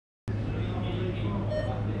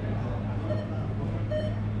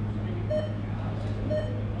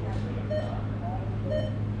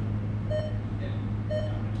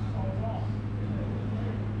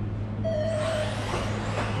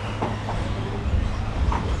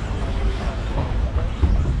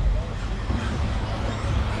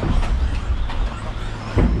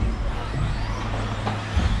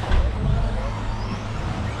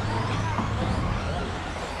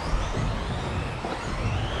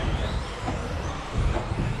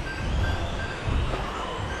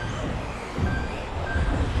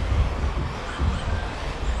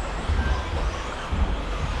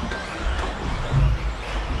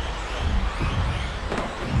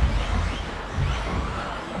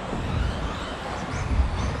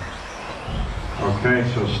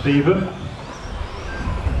Okay, so Stephen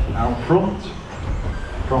out front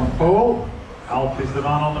from pole. Alf is the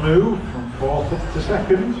man on the move from 4th up to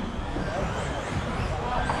 2nd.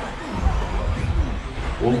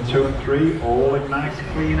 1, 2 and 3 all in nice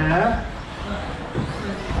clean air.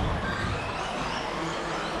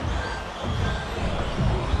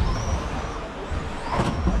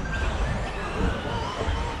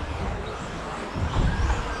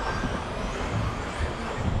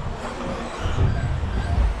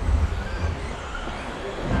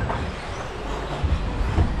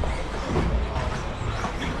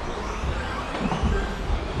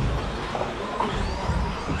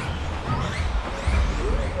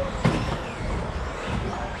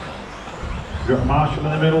 We've got Marshall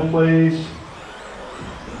in the middle, please.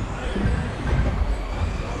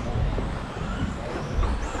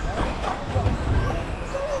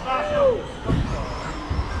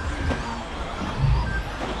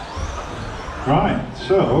 Right,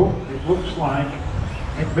 so it looks like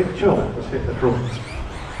Nick Mitchell has hit the front.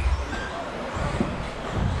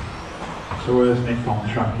 So where's Nick on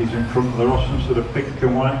track? He's in front of the Rossum, so the pink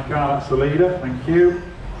and white car, that's the leader, thank you.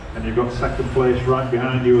 And you've got 2nd place right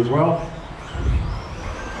behind you as well.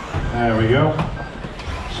 There we go.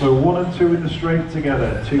 So 1 and 2 in the straight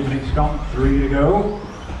together. 2 minutes gone, 3 to go.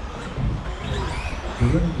 The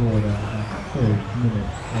running order at 3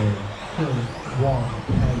 minutes is 2, 1,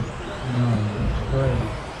 8, 9, 3,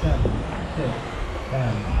 7, 6,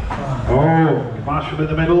 10, 5. Oh, Marshall in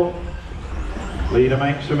the middle. Leader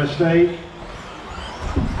makes a mistake.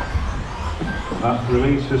 That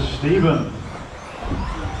releases Stephen.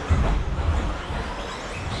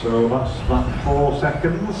 So that's about 4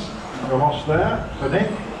 seconds. A loss there for Nick.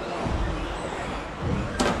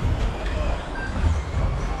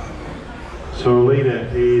 So leader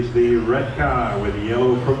is the red car with the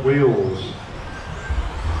yellow front wheels.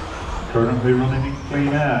 Currently running in clean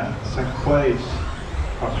air. 2nd place.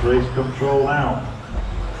 That's race control now.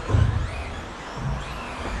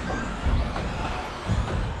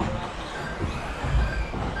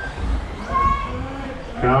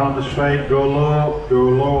 Car on the straight, go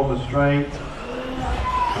low on the straight.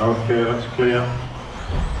 Okay, that's clear.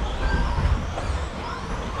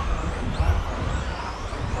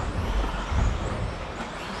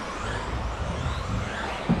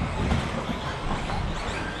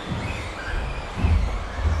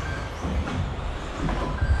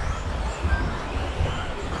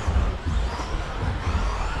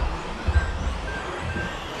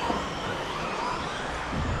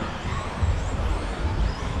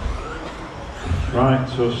 Right,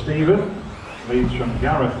 so Stephen leads from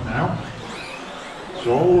Gareth now.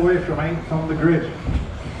 So all the way from 8th on the grid.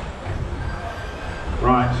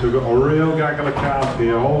 Right, so we've got a real gaggle of cars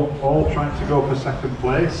here, all trying to go for 2nd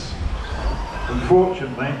place.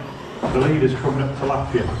 Unfortunately, the leader's coming up to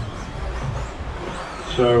lap you.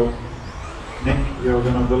 So, Nick, you're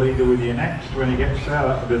going to have the leader with you next when he gets there.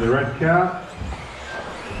 That'll be the red car.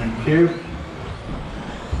 Thank you.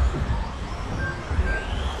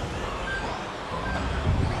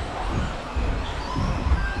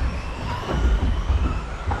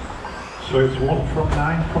 So it's 1 from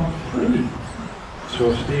 9 from 3.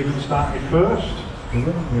 So Stephen started first,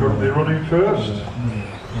 currently running first.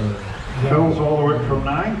 Phil's all the way from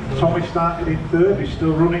 9. Tommy started in 3rd, he's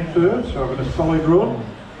still running 3rd, so having a solid run.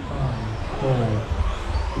 5, 4.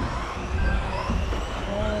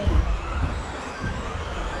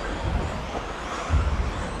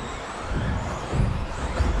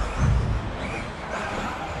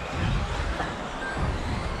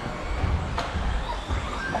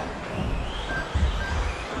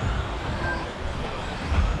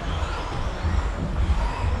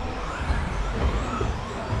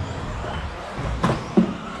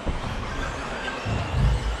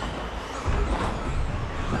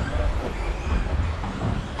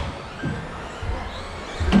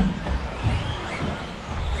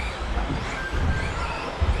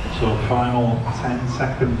 So final 10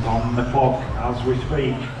 seconds on the clock as we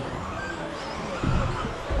speak.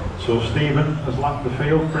 So Stephen has lapped the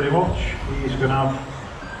field pretty much. He's going to have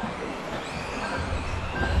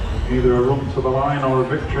either a run to the line or a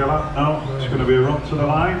victory lap. No, it's going to be a run to the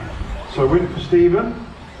line. So win for Stephen.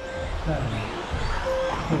 7,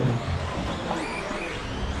 6,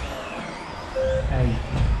 8.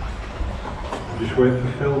 Just wait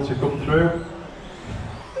for Phil to come through.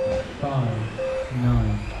 5,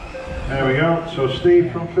 9. There we go. So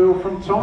Steve from Phil from Tom.